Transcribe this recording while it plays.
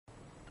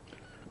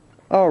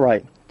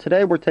Alright,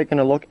 today we're taking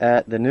a look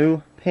at the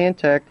new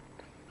Pantech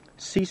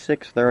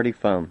C630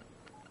 phone.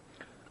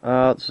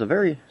 This is a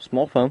very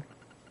small phone,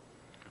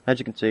 as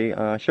you can see.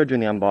 I showed you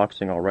in the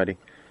unboxing already.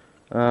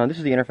 This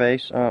is the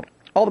interface.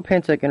 All the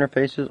Pantech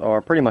interfaces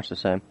are pretty much the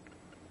same,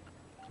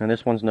 and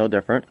this one's no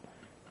different.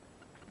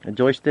 The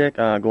joystick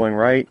going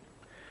right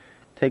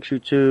takes you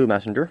to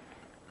Messenger.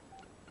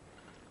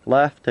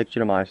 Left takes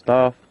you to My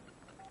Stuff.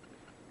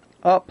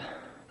 Up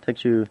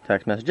takes you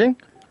text messaging.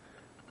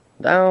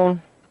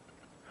 Down,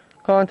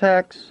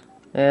 contacts,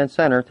 and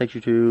center takes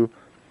you to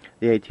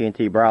the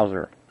AT&T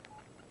browser,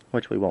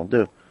 which we won't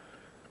do.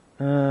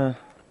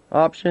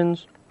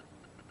 Options,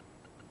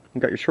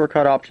 you got your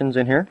shortcut options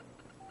in here,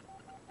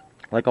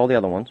 like all the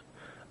other ones.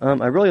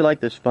 I really like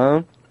this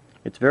phone.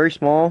 It's very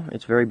small,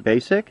 it's very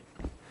basic.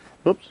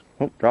 Oops,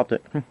 oh, dropped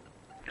it.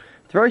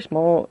 It's very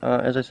small,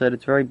 as I said,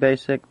 it's very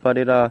basic, but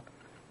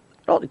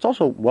it's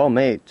also well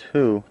made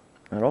too.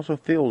 It also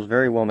feels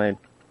very well made.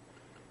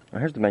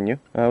 Here's the menu.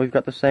 We've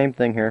got the same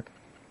thing here.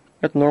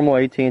 Got the normal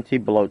AT&T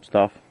bloat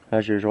stuff,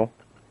 as usual.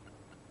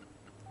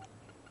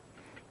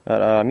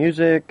 Got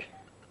music,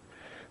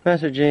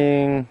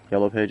 messaging,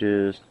 yellow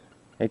pages,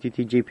 AT&T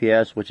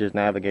GPS, which is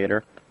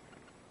navigator,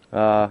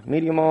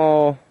 media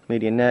mall,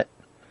 media net,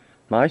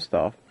 my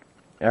stuff,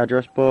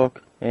 address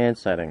book, and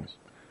settings.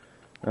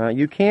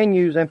 You can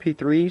use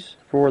MP3s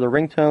for the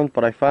ringtones,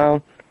 but I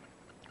found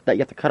that you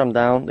have to cut them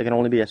down. They can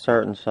only be a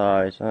certain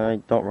size. I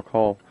don't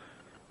recall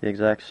the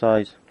exact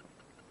size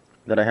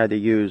that I had to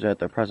use at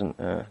the present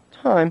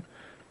time,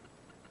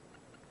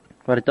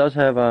 but it does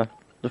have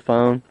the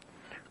phone.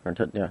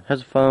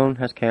 Has a phone,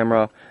 has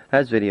camera,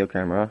 has video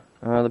camera.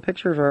 The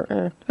pictures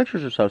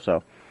are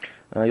so-so.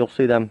 You'll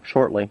see them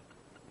shortly.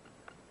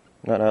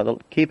 The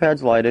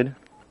keypad's lighted,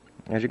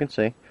 as you can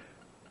see.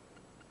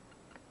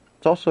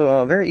 It's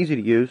also very easy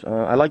to use.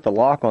 I like the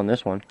lock on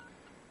this one.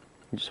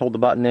 You just hold the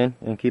button in,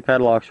 and keypad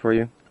locks for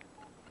you.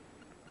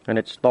 And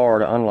it's star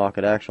to unlock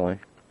it, actually.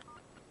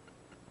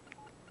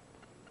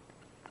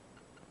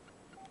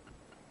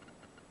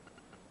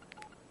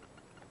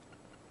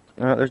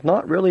 There's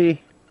not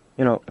really,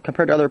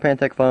 compared to other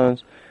Pantech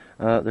phones,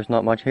 there's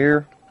not much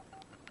here.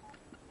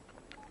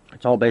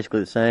 It's all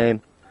basically the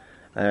same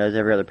as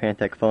every other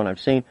Pantech phone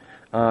I've seen.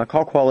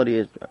 Call quality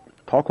is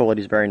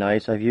very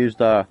nice. I've used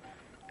the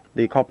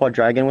CallPod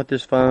Dragon with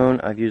this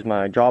phone. I've used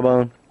my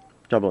Jawbone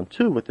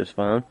 2 with this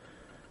phone,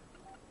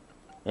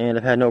 and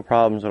I've had no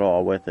problems at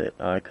all with it.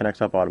 It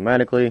connects up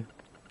automatically,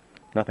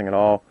 nothing at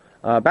all.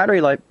 Battery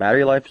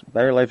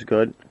life's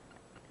good.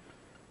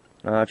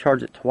 I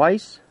charged it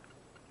twice.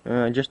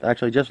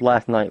 Just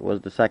last night was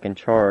the second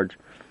charge,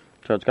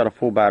 so it's got a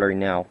full battery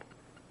now.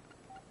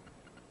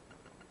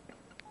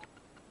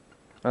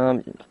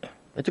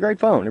 It's a great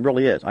phone. It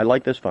really is. I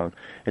like this phone.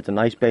 It's a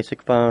nice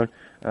basic phone.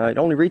 It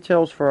only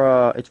retails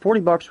for it's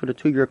 $40 for the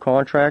 2-year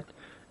contract,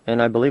 and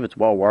I believe it's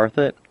well worth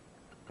it.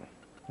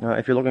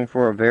 If you're looking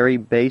for a very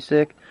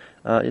basic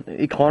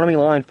economy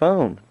line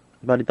phone,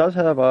 but it does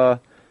have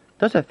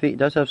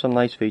some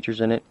nice features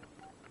in it.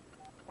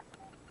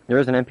 There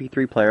is an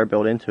MP3 player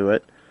built into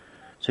it,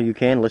 so you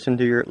can listen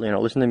to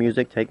listen to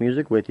music, take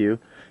music with you.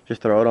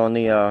 Just throw it on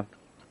the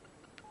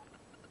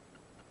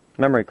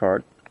memory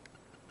card,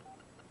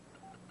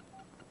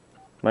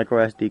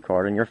 micro SD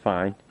card, and you're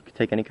fine. You can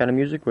take any kind of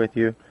music with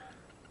you.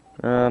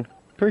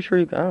 Pretty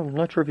sure I'm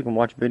not sure if you can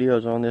watch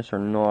videos on this or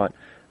not.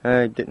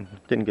 I didn't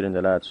get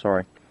into that.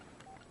 Sorry.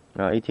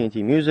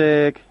 AT&T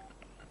Music.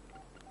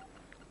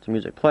 It's a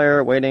music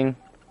player waiting.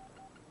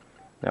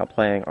 Now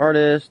playing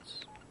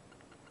artists.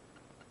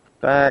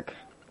 Back.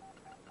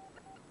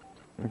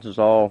 This is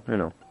all,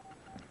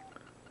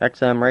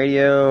 XM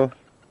radio. You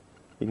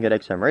can get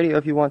XM radio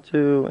if you want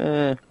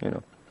to.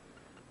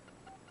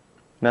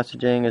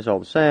 Messaging is all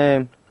the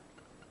same.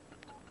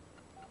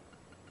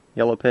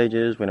 Yellow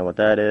pages, we know what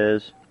that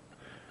is.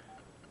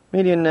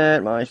 Media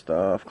net, my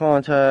stuff,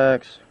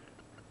 contacts.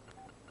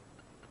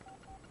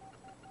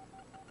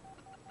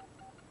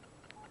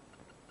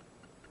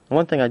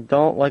 One thing I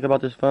don't like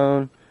about this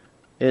phone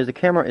is the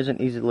camera isn't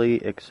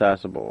easily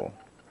accessible.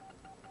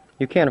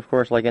 You can, of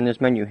course, like in this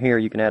menu here,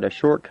 you can add a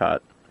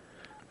shortcut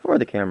for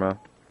the camera,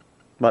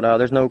 but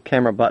there's no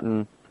camera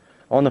button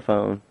on the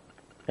phone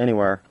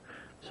anywhere,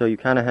 so you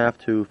kind of have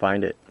to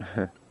find it.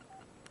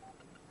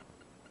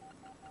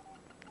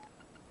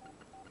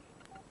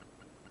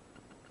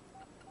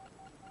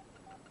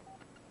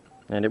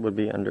 And it would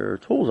be under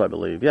Tools, I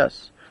believe.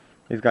 Yes.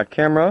 We've got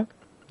camera,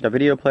 the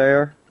video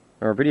player,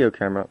 or video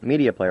camera,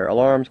 media player,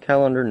 alarms,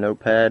 calendar,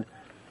 notepad,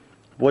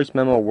 voice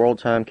memo, world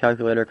time,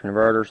 calculator,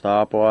 converter,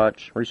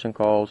 stopwatch, recent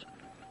calls.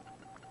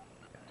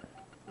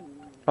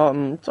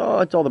 It's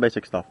all the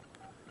basic stuff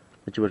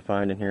that you would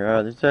find in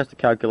here. This has the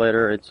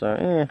calculator. It's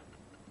it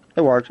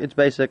works. It's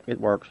basic.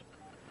 It works.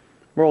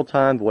 World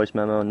time, voice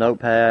memo,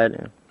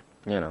 notepad.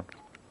 There's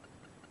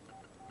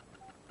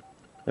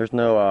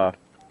no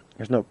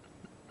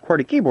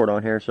QWERTY keyboard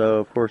on here, so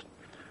of course,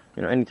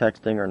 any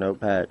texting or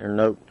notepad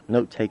or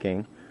note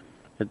taking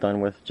is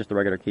done with just the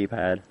regular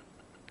keypad.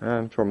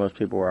 I'm sure most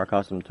people are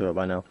accustomed to it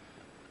by now.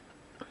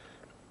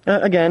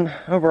 Again,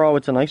 overall,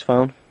 it's a nice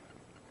phone.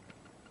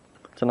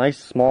 It's a nice,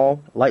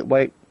 small,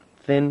 lightweight,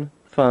 thin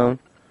phone.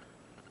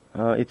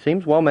 It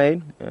seems well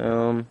made.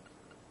 I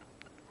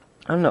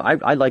don't know.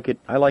 I like it.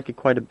 I like it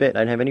quite a bit. I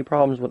didn't have any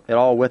problems at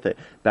all with it.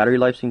 Battery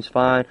life seems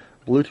fine.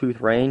 Bluetooth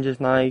range is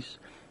nice.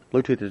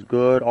 Bluetooth is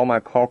good. All my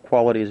call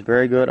quality is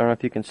very good. I don't know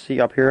if you can see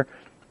up here.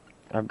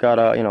 I've got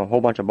a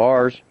whole bunch of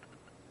bars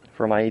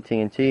for my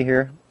AT&T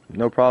here.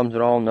 No problems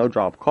at all. No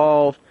drop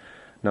calls.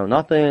 No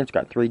nothing. It's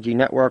got 3G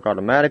network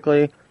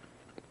automatically.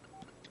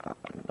 I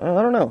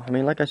don't know. I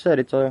mean, like I said,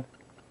 it's a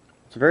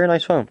very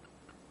nice phone.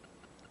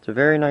 It's a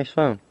very nice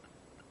phone.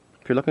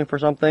 If you're looking for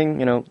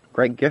something,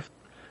 great gift.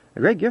 A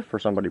great gift for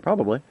somebody,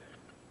 probably.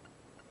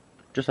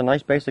 Just a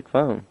nice basic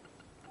phone.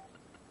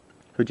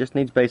 Who just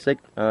needs basic.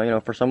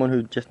 For someone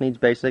who just needs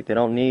basic, they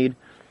don't need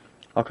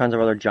all kinds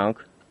of other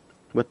junk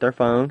with their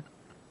phone.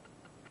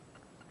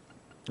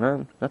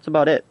 That's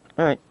about it.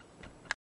 Alright.